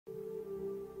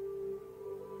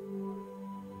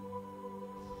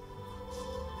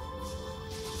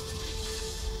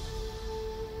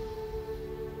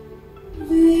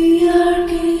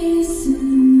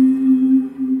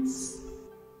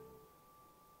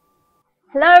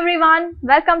Hello everyone,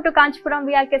 welcome to Kanchipuram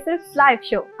VRK Silks live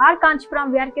show. Our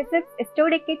Kanchipuram VRK Silks is 2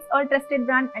 decades old trusted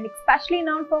brand and especially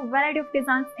known for variety of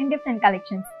designs in different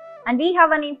collections. And we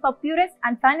have a name for purest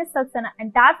and finest silks in the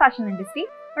entire fashion industry.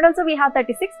 But also we have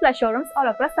 36 plus showrooms all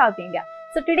across South India.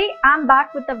 So today I am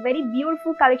back with a very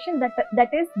beautiful collection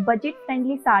that is budget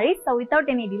friendly sarees. So without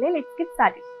any delay, let's get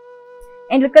started.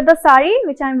 And look at the saree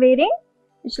which I am wearing,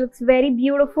 which looks very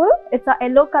beautiful. It's a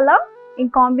yellow color in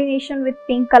combination with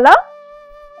pink color.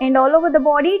 And all over the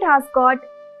body it has got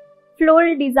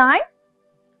floral design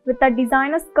with a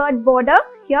designer skirt border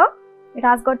here. It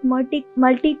has got multi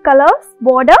colors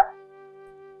border.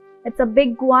 It's a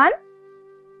big one.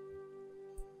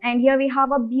 And here we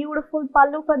have a beautiful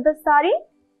pallu for this saree.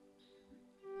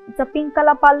 It's a pink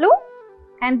color pallu.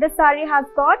 And this saree has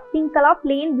got pink color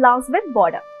plain blouse with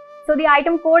border. So the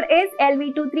item code is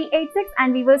LV2386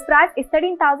 and weaver's price is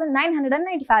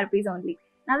 13,995 rupees only.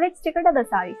 Now let's check out the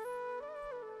sarees.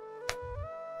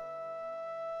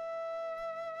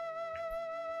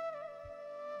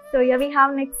 So here we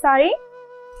have next saree.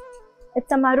 It's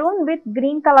a maroon with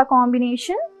green color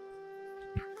combination.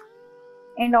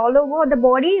 And all over the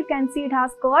body you can see it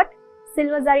has got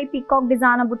silver zari peacock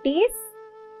designer booties.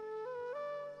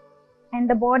 And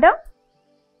the border,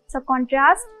 it's a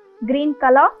contrast green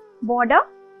color border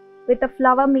with a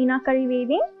flower meenakari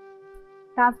weaving.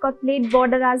 It has got plate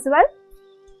border as well.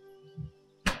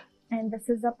 And this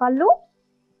is the pallu.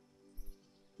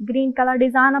 Green color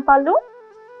designer pallu.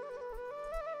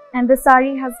 And the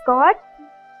saree has got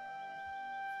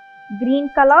green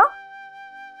color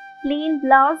plain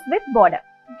blouse with border.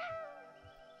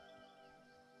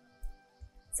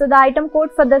 So the item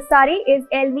code for this saree is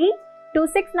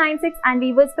LV2696 and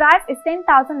weaver's price is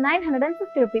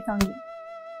 10,950 rupees only.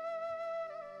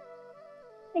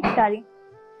 Next saree.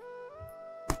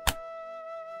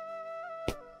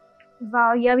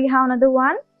 Wow, here we have another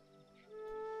one.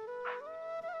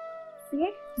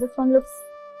 See, this one looks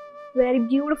very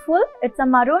beautiful. It's a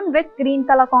maroon with green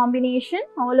color combination.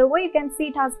 All over you can see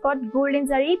it has got golden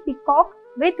zari peacock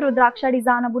with rudraksha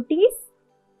designer booties.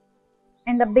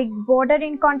 And the big border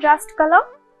in contrast color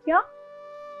here.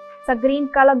 It's a green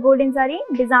color golden zari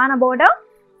designer border.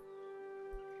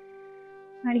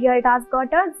 And here it has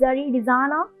got a zari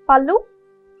designer pallu.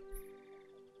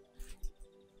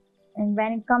 And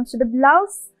when it comes to the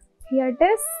blouse, here it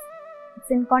is. It's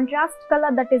in contrast color,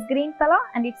 that is green color,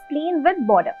 and it's plain with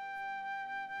border.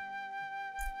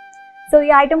 So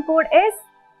the item code is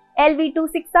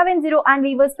LV2670 and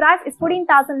weaver's price is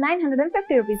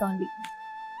 14,950 rupees only.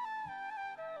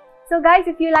 So guys,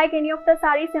 if you like any of the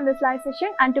sarees in this live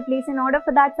session and to place an order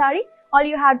for that saree, all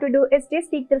you have to do is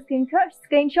just take the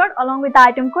screenshot along with the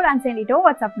item code and send it to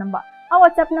our WhatsApp number. Our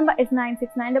WhatsApp number is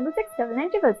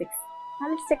 969667966. Now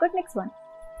let's check out next one.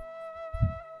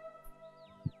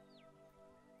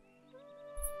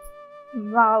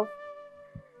 Wow.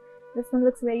 This one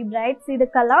looks very bright. See the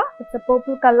color. It's a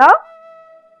purple color.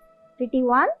 Pretty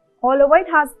one. All over it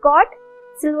has got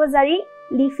silver zari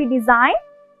leafy design.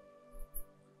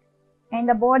 And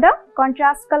the border,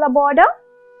 contrast color border.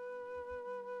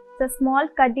 It's a small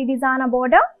cutty designer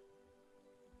border.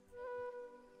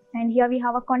 And here we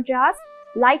have a contrast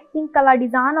light pink color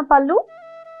designer pallu.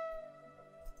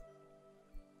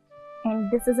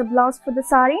 And this is a blouse for the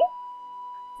saree.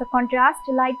 It's a contrast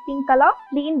light pink color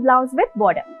plain blouse with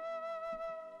border.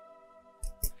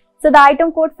 So the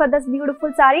item code for this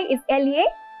beautiful saree is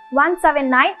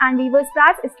LA179 and weaver's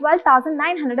price is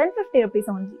 12,950 rupees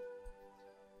only.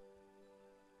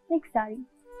 Next saree.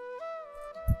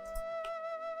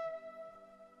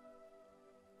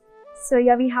 So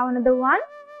here we have another one.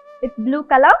 It's blue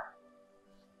color.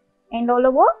 And all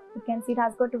over you can see it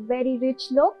has got a very rich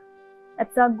look.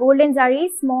 It's a golden zari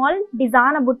small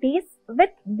designer booties with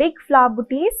big flower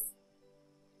booties.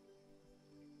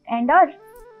 And a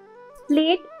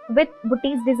plate with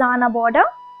booties designer border.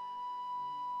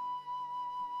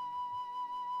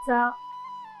 It's a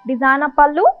designer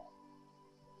pallu.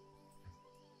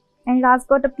 And it has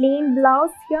got a plain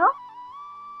blouse here.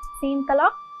 Same color.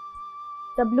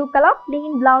 The blue color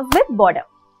plain blouse with border.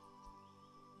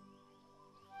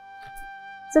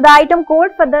 So the item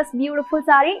code for this beautiful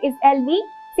saree is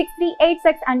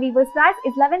LV6386 and weaver's price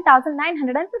is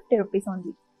 11,950 rupees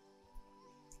only.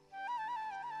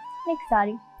 Next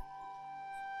saree.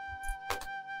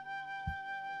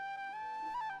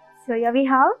 So here we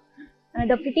have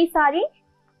another pretty saree.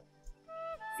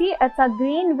 See, it's a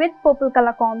green with purple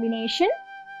color combination.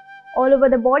 All over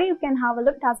the body you can have a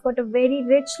look. It has got a very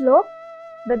rich look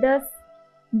with this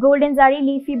golden zari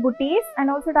leafy booties and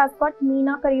also it has got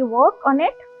meenakari work on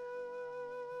it.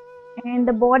 And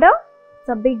the border, it's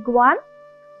a big one.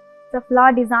 It's a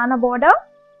flower designer border.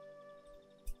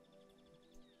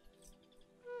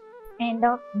 And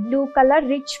a blue color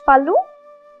rich pallu.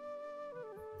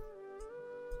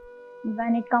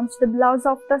 When it comes to the blouse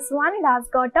of this one, it has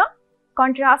got a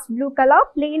contrast blue color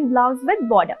plain blouse with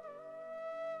border.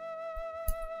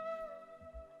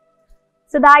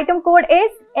 So the item code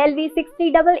is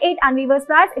LV6388 and weaver's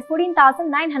price is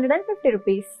 14,950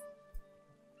 rupees.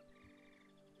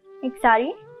 Next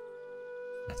saree.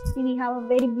 See, we have a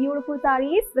very beautiful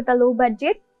sarees with a low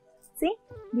budget. See,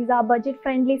 these are budget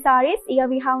friendly sarees. Here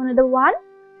we have another one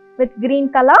with green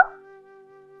color.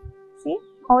 See,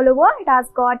 all over it has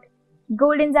got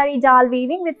golden zari jal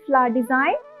weaving with flower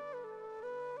design.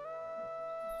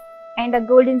 And a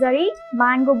golden zari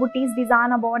mango booties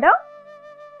designer border.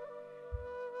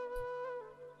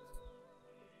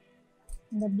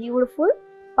 And a beautiful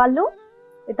pallu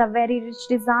with a very rich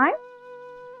design.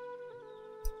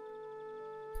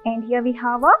 And here we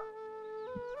have a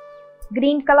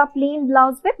green color plain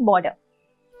blouse with border.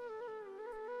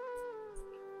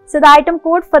 So the item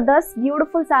code for this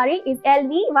beautiful saree is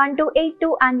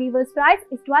LV1282 and weaver's price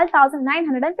is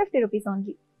 12,950 rupees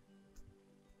only.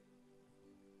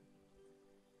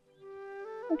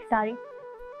 Next saree.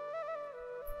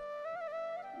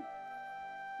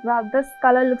 Wow, this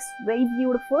color looks very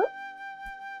beautiful.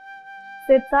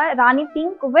 So it's a Rani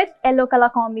pink with yellow color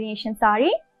combination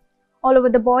saree. All over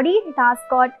the body, it has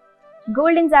got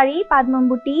golden zari padmam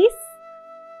booties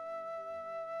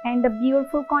and a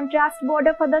beautiful contrast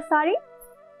border for the saree.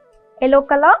 Yellow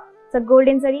color, it's a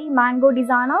golden zari mango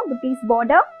designer booties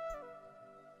border.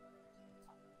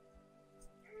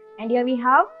 And here we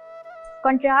have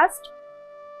contrast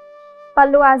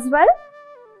pallu as well.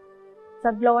 It's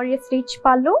a glorious rich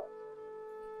pallu.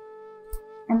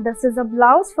 And this is a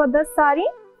blouse for this saree.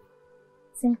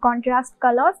 It's in contrast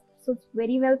colors. So it's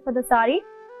very well for the saree.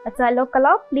 It's a yellow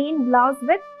color plain blouse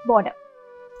with border.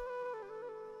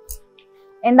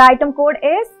 And the item code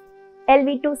is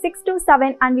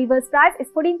LV2627 and weaver's price is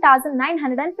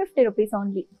 14,950 rupees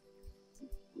only.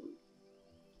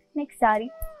 Next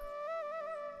saree.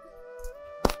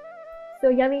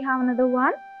 So here we have another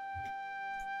one.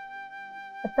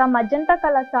 It's a magenta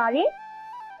color saree.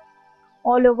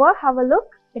 All over, have a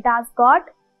look. It has got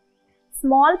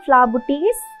small flower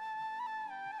booties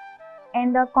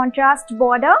and a contrast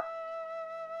border.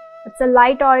 It's a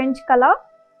light orange color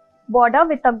border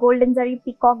with a golden zari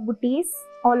peacock booties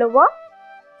all over.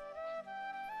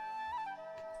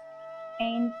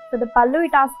 And for the pallu,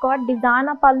 it has got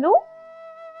designer pallu.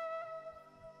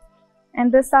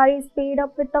 And the saree is paired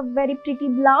up with a very pretty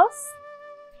blouse.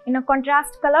 In a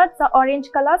contrast color, it's a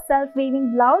orange color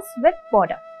self-weaving blouse with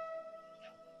border.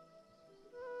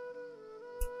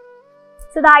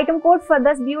 So the item code for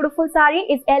this beautiful saree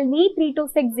is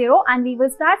LV3260 and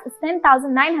weaver's price is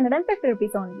 10,950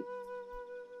 rupees only.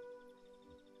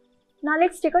 Now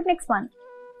let's check out next one.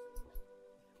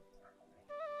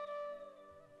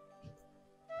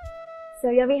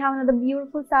 So here we have another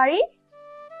beautiful saree.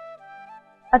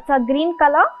 It's a green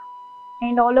color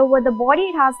and all over the body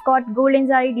it has got golden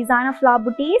zari designer flower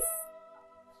booties.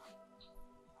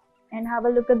 And have a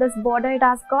look at this border it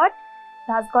has got.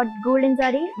 It has got golden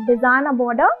zari designer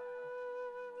border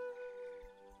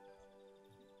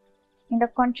and a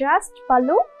contrast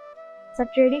pallu. It's a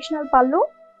traditional pallu.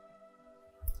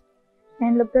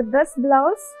 And look at this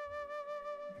blouse.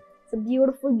 It's a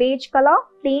beautiful beige color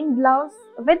plain blouse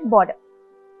with border.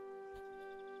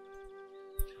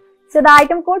 So the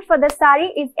item code for this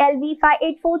saree is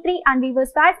LV5843 and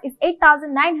weaver's price is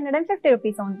 8,950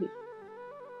 rupees only.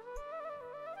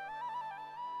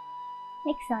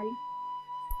 Next saree.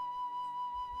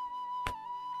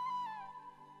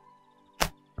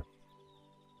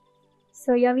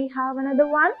 So here we have another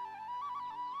one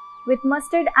with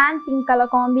mustard and pink color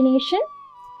combination.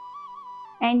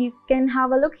 And you can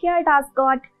have a look here. It has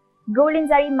got golden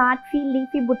zari matte feel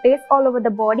leafy bouquets all over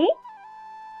the body.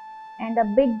 And a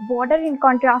big border in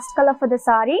contrast color for the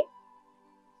saree.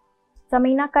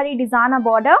 Samina curry designer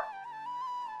border.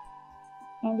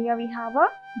 And here we have a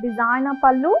designer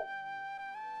pallu.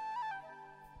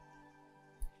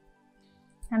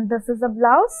 And this is a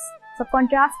blouse. It's a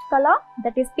contrast color,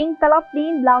 that is pink color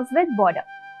plain blouse with border.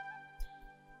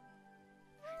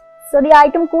 So the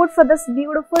item code for this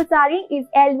beautiful saree is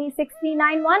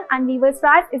LV6391 and weaver's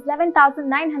price is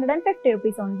 11,950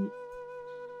 rupees only.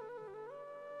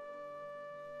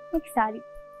 Next saree.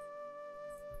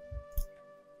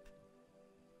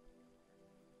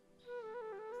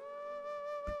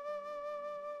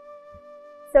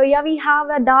 So here we have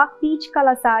a dark peach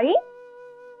color saree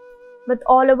with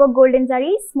all over golden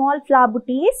zari, small flower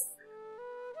booties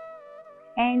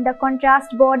and a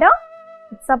contrast border.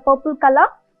 It's a purple color,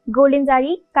 golden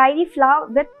zari, kairi flower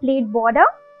with plaid border.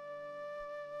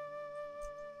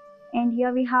 And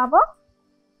here we have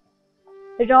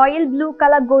a royal blue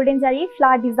color golden zari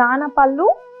flower designer pallu.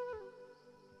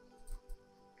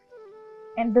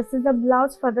 And this is the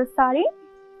blouse for this saree.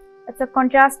 It's a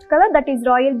contrast color, that is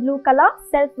royal blue color,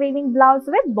 self-weaving blouse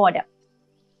with border.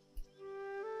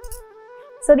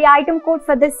 So the item code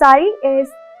for this saree is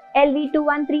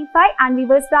LV2135 and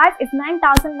weaver's price is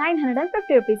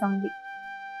 9,950 rupees only.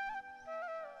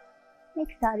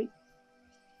 Next saree.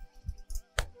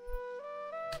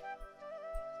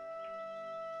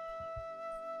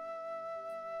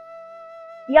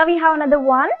 Here we have another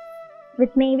one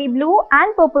with navy blue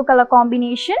and purple color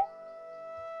combination.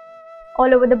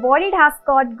 All over the body it has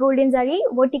got golden zari,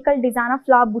 vertical designer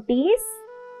flower booties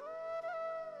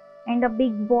and a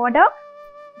big border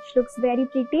which looks very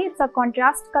pretty. It's a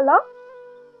contrast color,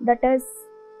 that is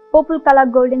purple color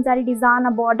golden zari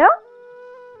designer border.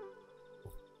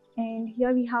 And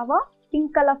here we have a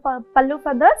pink color pallu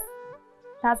for this.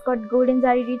 It has got golden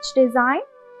zari rich design.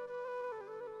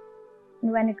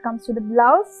 And when it comes to the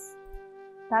blouse,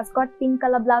 it has got pink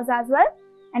color blouse as well,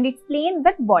 and it's plain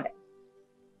with border.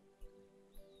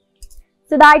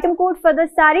 So the item code for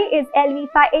this saree is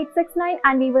LV5869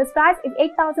 and weaver's price is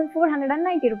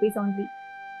 8,490 rupees only.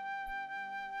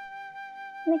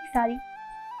 Next saree.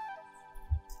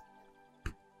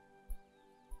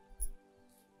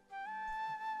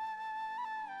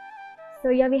 So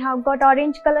here we have got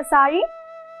orange color saree.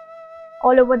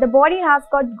 All over the body it has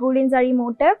got golden zari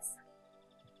motifs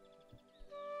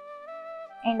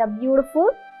and a beautiful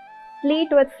pleat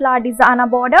with flower designer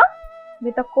border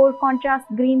with a core contrast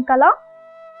green color.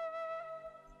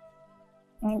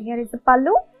 And here is the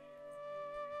pallu.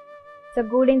 It's a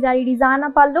golden zari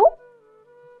designer pallu.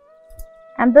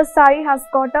 And this saree has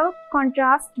got a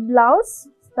contrast blouse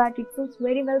so that it suits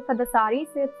very well for the saree.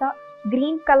 So it's a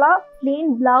green color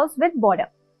plain blouse with border.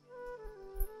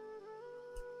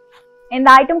 And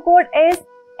the item code is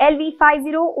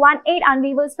LV5018 and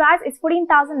weaver's price is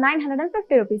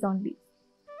 14,950 rupees only.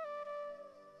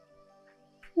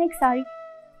 Next saree.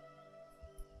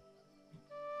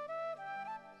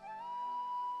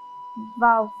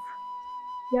 Wow.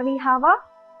 Here we have a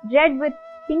red with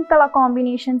pink color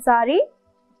combination saree.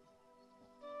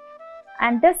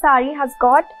 And this saree has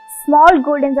got small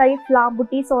golden zari flower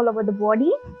booties all over the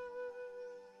body.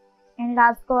 And it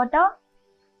has got a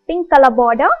pink color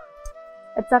border.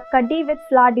 It's a kaddi with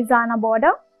flower designer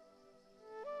border.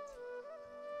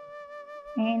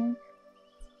 And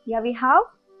here we have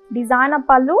designer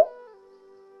pallu.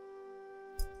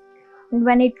 And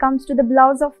when it comes to the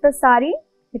blouse of the saree,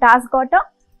 it has got a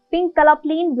pink color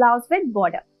plain blouse with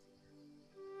border.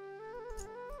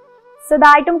 So the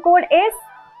item code is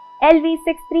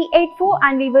LV6384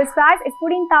 and weaver's price is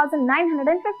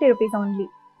 14,950 rupees only.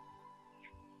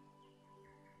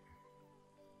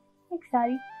 Next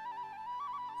saree.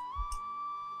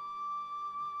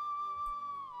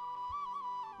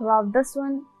 Wow, this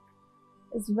one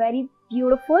is very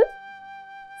beautiful.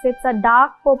 So it's a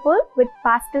dark purple with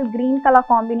pastel green color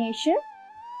combination.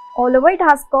 All over it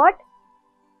has got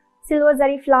silver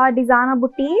zari flower designer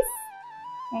booties.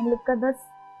 And look at this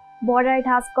border it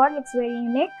has got, looks very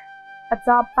unique. It's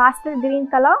a pastel green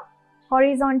color,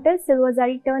 horizontal silver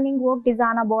zari turning work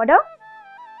designer border.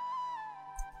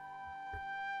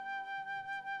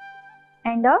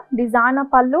 And a designer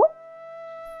pallu.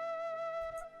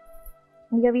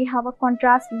 Here we have a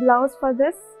contrast blouse for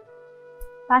this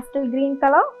pastel green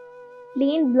color,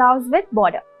 plain blouse with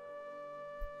border.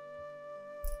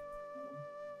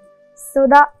 So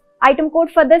the item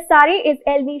code for this saree is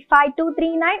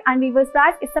LV5239 and weaver's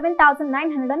price is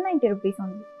 7,990 rupees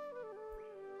only.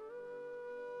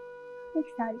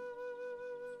 Next saree.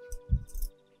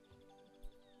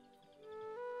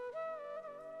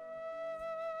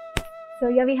 So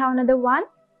here we have another one.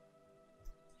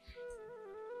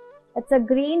 It's a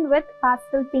green with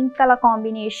pastel pink color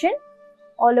combination.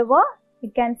 All over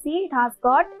you can see it has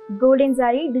got golden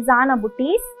zari designer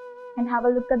booties. And have a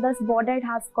look at this border it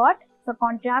has got. It's a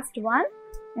contrast one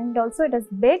and also it is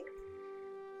big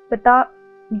with a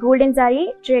golden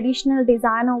zari traditional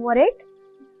design over it.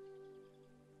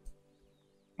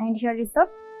 And here is the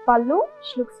pallu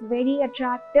which looks very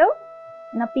attractive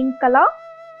in a pink color.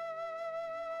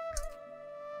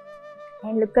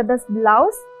 And look at this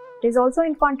blouse. It is also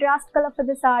in contrast color for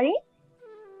the saree.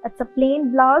 It's a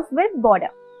plain blouse with border.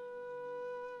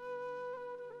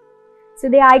 So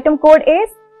the item code is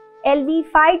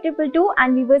LV5222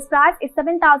 and weaver's price is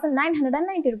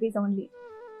 7,990 rupees only.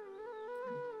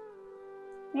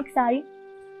 Next saree.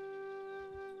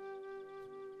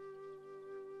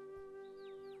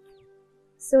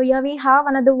 So here we have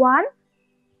another one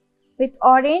with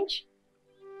orange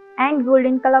and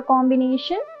golden color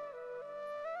combination.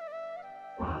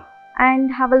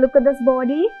 And have a look at this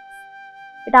body.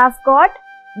 It has got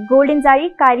golden zari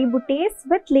kairi bouquets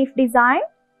with leaf design.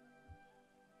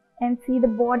 And see the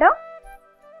border.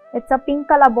 It's a pink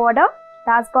color border. It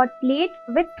has got plate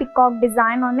with peacock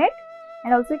design on it.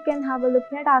 And also you can have a look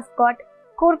here. It has got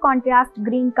core contrast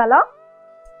green color.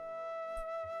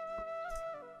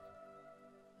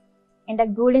 And a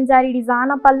golden zari design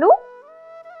pallu.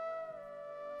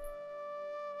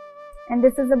 And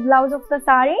this is the blouse of the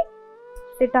saree.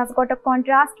 So it has got a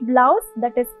contrast blouse,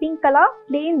 that is pink color,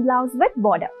 plain blouse with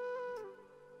border.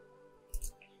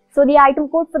 So the item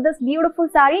code for this beautiful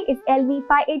saree is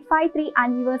LV5853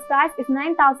 and viewers price is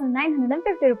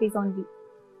 9,950 rupees only.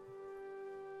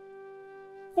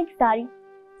 Next saree.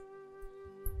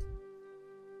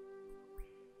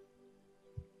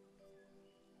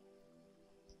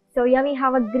 So here we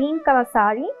have a green color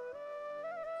saree.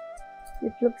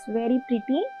 It looks very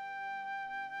pretty.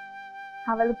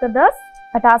 Have a look at this.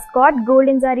 It has got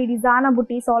golden zari designer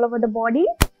booties all over the body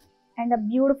and a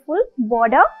beautiful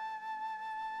border.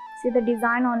 See the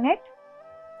design on it.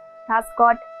 It has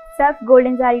got self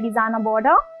golden zari designer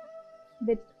border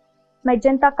with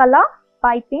magenta color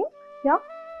piping here.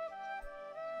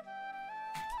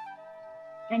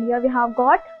 And here we have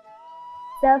got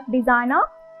self designer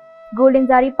golden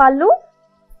zari pallu.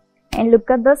 And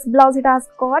look at this blouse. It has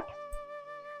got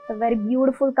a very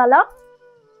beautiful color.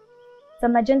 It's a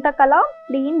magenta color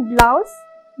plain blouse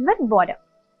with border.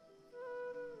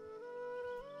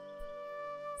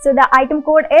 So the item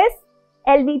code is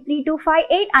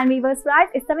LV3258 and viewers price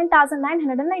is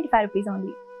 7,995 rupees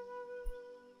only.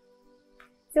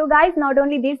 So guys, not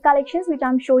only these collections which I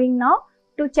am showing now,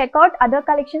 to check out other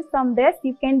collections from this,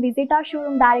 you can visit our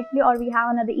showroom directly, or we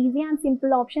have another easy and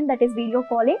simple option, that is video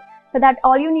calling. For that,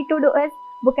 all you need to do is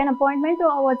book an appointment to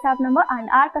our WhatsApp number and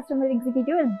our customer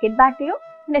executive will get back to you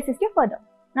and assist you further.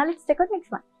 Now let's check out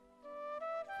next one.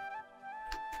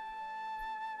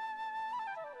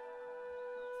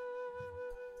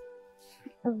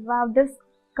 Wow, this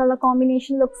color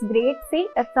combination looks great. See,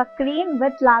 it's a cream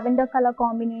with lavender color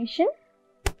combination.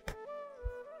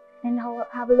 And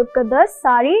have a look at this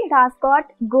saree. It has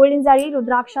got golden zari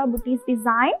rudraksha booties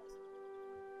design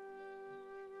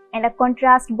and a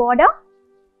contrast border.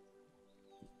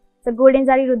 So golden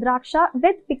zari rudraksha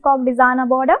with peacock designer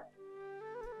border.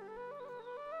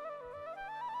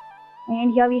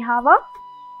 And here we have a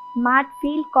matte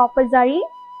feel copper zari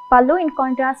pallu in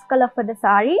contrast color for the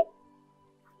saree.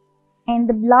 And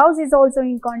the blouse is also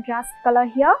in contrast color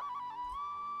here.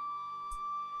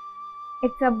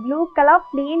 It's a blue color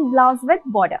plain blouse with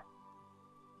border.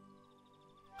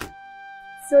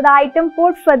 So the item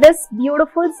code for this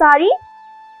beautiful saree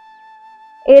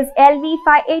is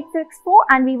LV5864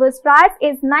 and viewers price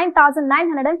is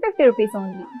 9,950 rupees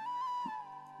only.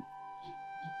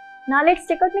 Now let's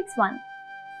check out next one.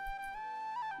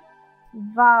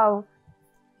 Wow,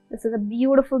 this is a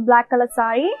beautiful black color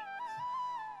saree.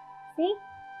 See,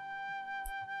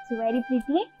 it's very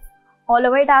pretty. All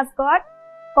over it has got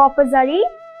copper zari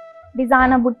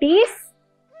designer booties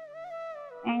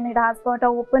and it has got an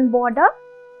open border.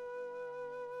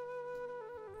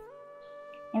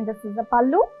 And this is the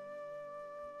pallu,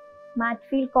 matte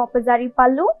feel copper zari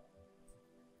pallu.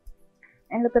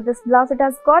 And look at this blouse, it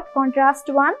has got contrast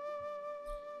one.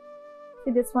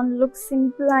 See, this one looks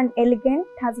simple and elegant,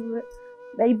 it has a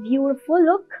very beautiful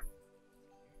look.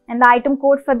 And the item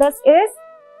code for this is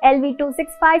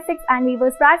LV2656 and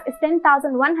viewers price is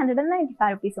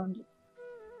 10,195 rupees only.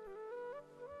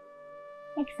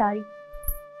 Next saree.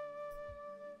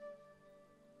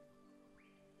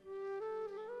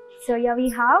 So here we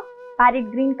have parrot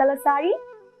green color saree.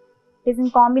 It is in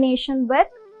combination with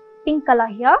pink color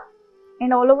here.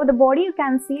 And all over the body you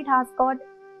can see it has got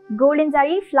golden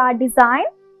zari flower design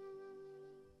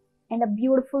and a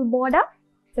beautiful border.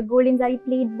 It's a golden zari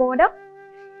pleat border.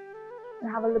 And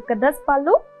have a look at this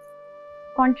pallu,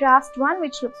 contrast one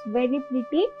which looks very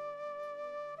pretty.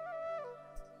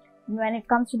 When it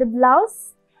comes to the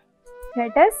blouse,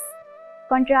 here it is,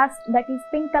 contrast, that is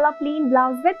pink color plain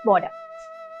blouse with border.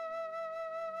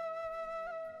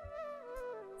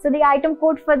 So the item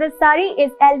code for this saree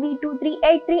is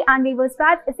LV2383 and viewers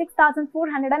price is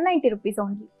 6,490 rupees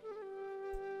only.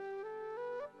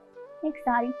 Next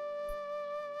saree.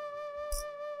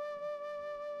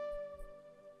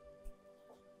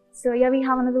 So here we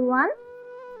have another one.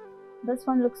 This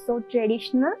one looks so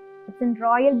traditional. It's in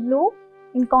royal blue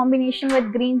in combination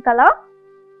with green color.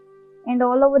 And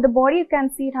all over the body you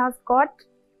can see it has got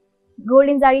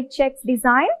golden zari checks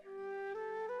design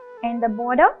And the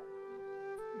border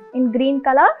in green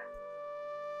color.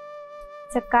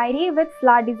 It's a kairi with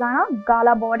flower design,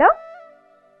 gala border.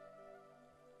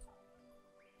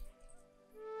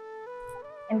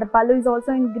 And the pallu is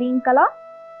also in green color.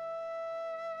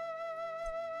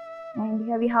 And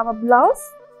here we have a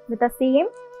blouse with the same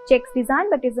checks design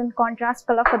but is in contrast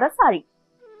color for the saree.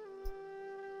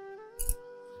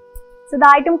 So the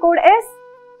item code is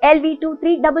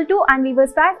LV2322 and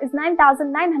weaver's price is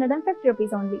 9,950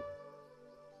 rupees only.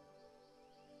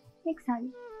 Next saree.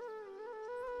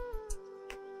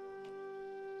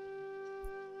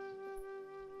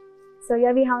 So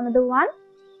here we have another one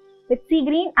with sea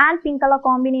green and pink color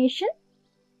combination.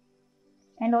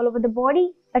 And all over the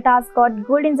body it has got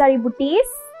golden zari booties.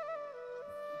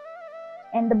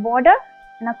 And the border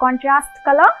in a contrast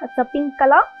color, it's a pink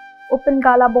color, open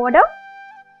gala border.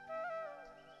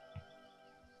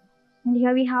 And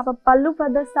here we have a pallu for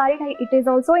the saree. It is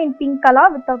also in pink color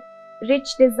with a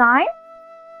rich design.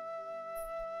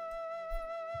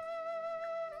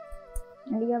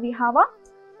 And here we have a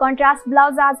contrast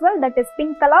blouse as well, that is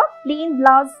pink color, plain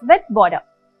blouse with border.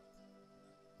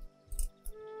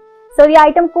 So the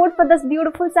item code for this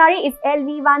beautiful saree is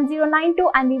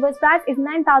LV1092 and weaver's price is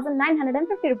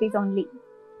 9,950 rupees only.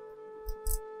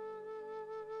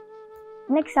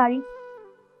 Next saree.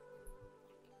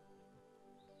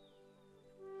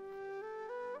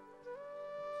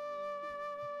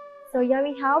 So here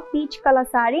we have peach color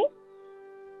saree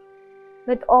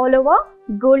with all over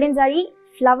golden zari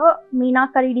flower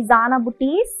meenakari designer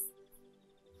booties.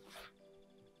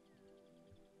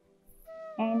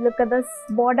 And look at this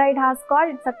border it has got.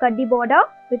 It's a kaddi border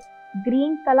with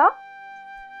green color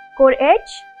core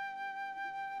edge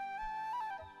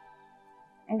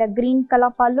and a green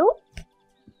color pallu.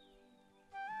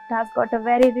 It has got a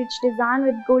very rich design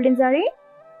with golden zari.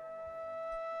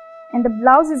 And the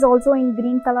blouse is also in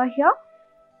green color here.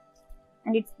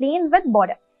 And it's plain with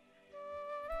border.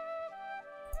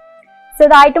 So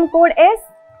the item code is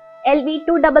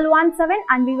LV2117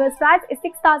 and weaver's price is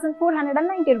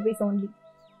 6,490 rupees only.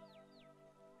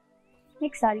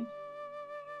 Next saree.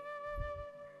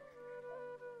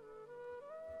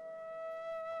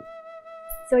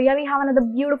 So here we have another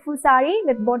beautiful saree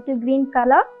with bottle green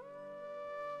color.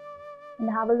 And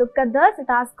have a look at this. It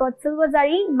has got silver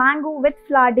zari, mango with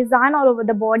flower design all over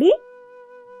the body.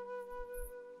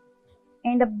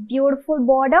 And a beautiful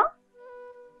border.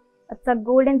 It's a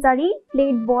golden zari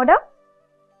plaid border.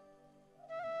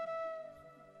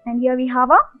 And here we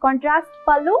have a contrast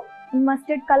pallu in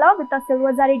mustard color with a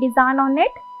silver zari design on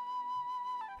it.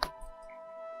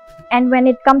 And when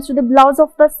it comes to the blouse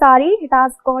of the saree, it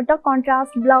has got a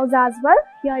contrast blouse as well.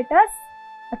 Here it is.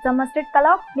 It's a mustard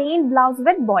color plain blouse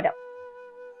with border.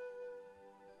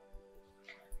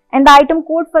 And the item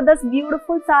code for this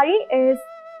beautiful saree is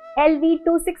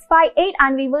LV2658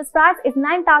 and weaver's price is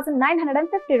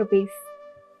 9,950 rupees.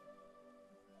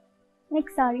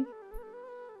 Next saree.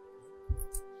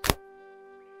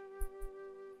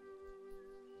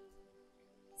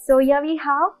 So here we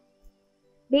have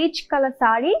beige color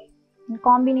saree in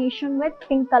combination with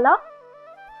pink color,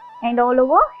 and all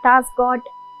over it has got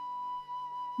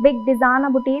big designer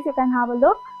booties. You can have a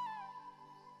look.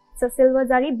 It's a silver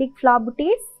zari big flower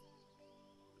booties.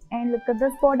 And look at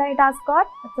this border it has got.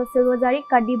 It's a silver zari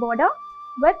kaddi border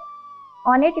with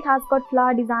on it has got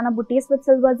flower designer booties with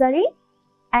silver zari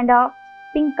and a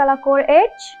pink color core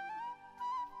edge.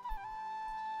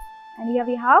 And here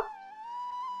we have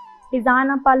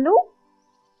designer pallu.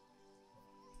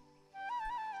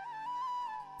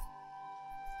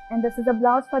 And this is the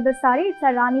blouse for the saree. It's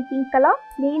a rani pink color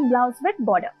plain blouse with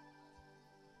border.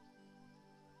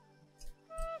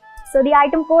 So the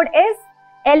item code is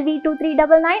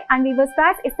LV2399 and weaver's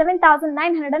price is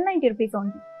 7,990 rupees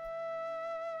only.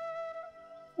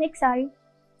 Next saree.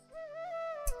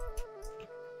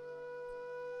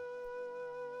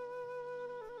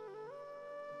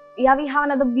 Here we have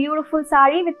another beautiful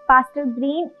saree with pastel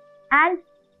green and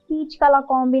peach color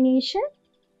combination.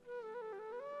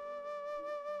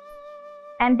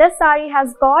 And this saree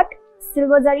has got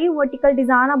silver zari vertical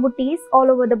designer booties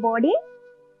all over the body.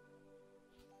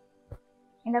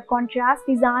 In a contrast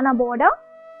designer border.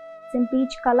 It's in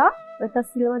peach color with a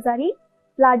silver zari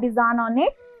flower design on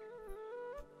it.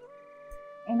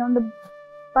 And on the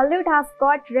pallu it has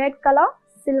got red color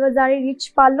silver zari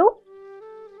rich pallu.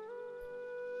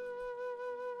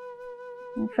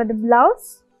 And for the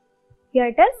blouse, here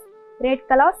it is, red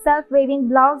color self-waving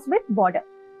blouse with border.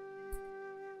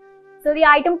 So the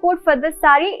item code for this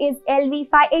saree is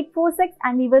LV5846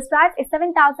 and weaver's price is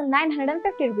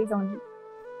 7,950 rupees only.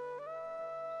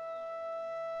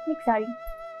 Next saree.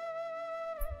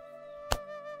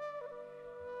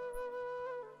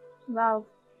 Wow.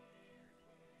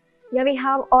 Here we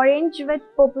have orange with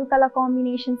purple color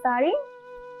combination saree.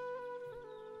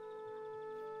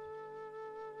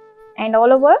 And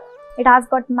all over it has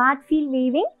got matte feel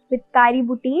weaving with kairi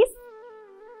booties.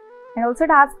 And also it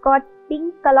has got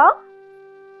pink color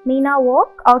Meena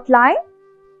work outline.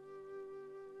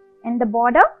 And the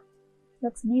border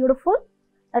looks beautiful.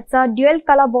 It's a dual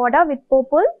color border with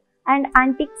purple and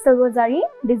antique silver zari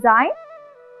design.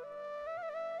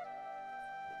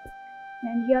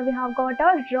 And here we have got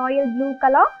a royal blue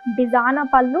color Dizana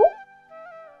pallu.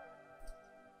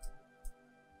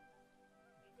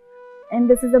 And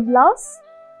this is a blouse.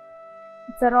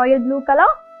 It's a royal blue color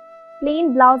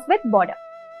plain blouse with border.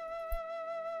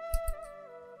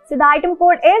 So the item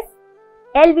code is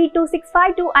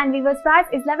LV2652 and weaver's price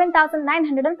is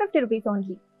 11,950 rupees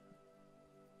only.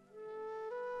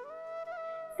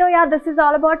 So yeah, this is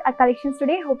all about our collections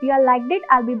today. Hope you all liked it.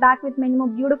 I'll be back with many more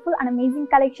beautiful and amazing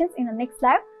collections in the next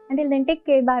live. Until then, take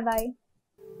care. Bye bye.